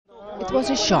It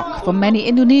was a shock for many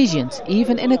Indonesians,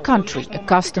 even in a country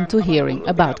accustomed to hearing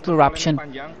about corruption.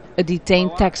 A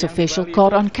detained tax official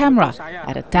caught on camera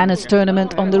at a tennis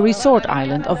tournament on the resort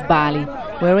island of Bali,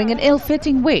 wearing an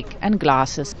ill-fitting wig and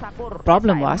glasses. The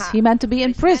problem was he meant to be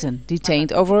in prison,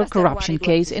 detained over a corruption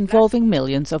case involving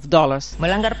millions of dollars.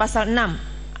 Melanggar pasal 6.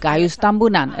 Gayus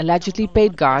Tambunan allegedly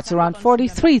paid guards around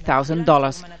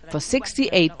 $43,000 for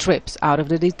 68 trips out of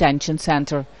the detention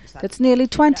center. That's nearly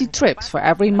 20 trips for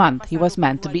every month he was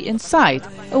meant to be inside,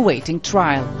 awaiting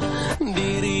trial.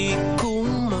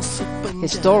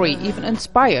 His story even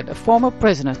inspired a former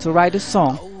prisoner to write a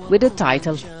song with the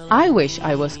title, "I Wish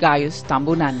I Was Gayus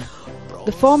Tambunan."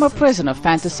 The former prisoner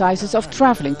fantasizes of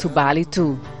traveling to Bali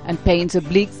too and paints a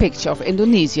bleak picture of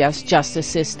Indonesia's justice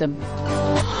system.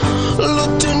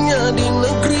 Lucunya di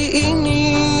negeri ini,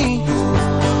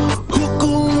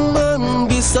 hukuman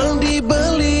bisa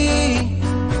dibeli.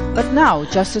 But now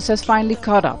justice has finally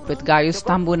caught up with Gayus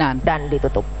Tambunan. Dan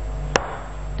ditutup.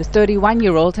 The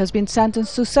 31-year-old has been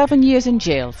sentenced to 7 years in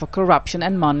jail for corruption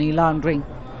and money laundering.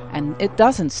 And it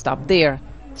doesn't stop there.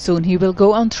 Soon he will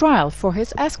go on trial for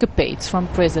his escapades from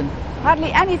prison.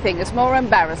 Hardly anything is more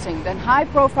embarrassing than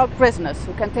high-profile prisoners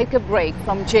who can take a break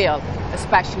from jail,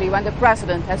 especially when the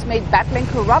president has made battling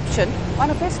corruption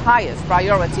one of his highest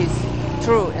priorities.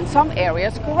 True, in some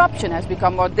areas corruption has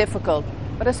become more difficult,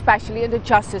 but especially in the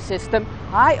justice system,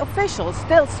 high officials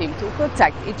still seem to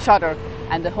protect each other,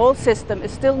 and the whole system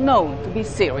is still known to be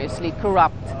seriously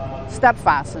corrupt.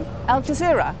 Vaessen, Al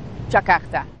Jazeera,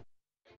 Jakarta.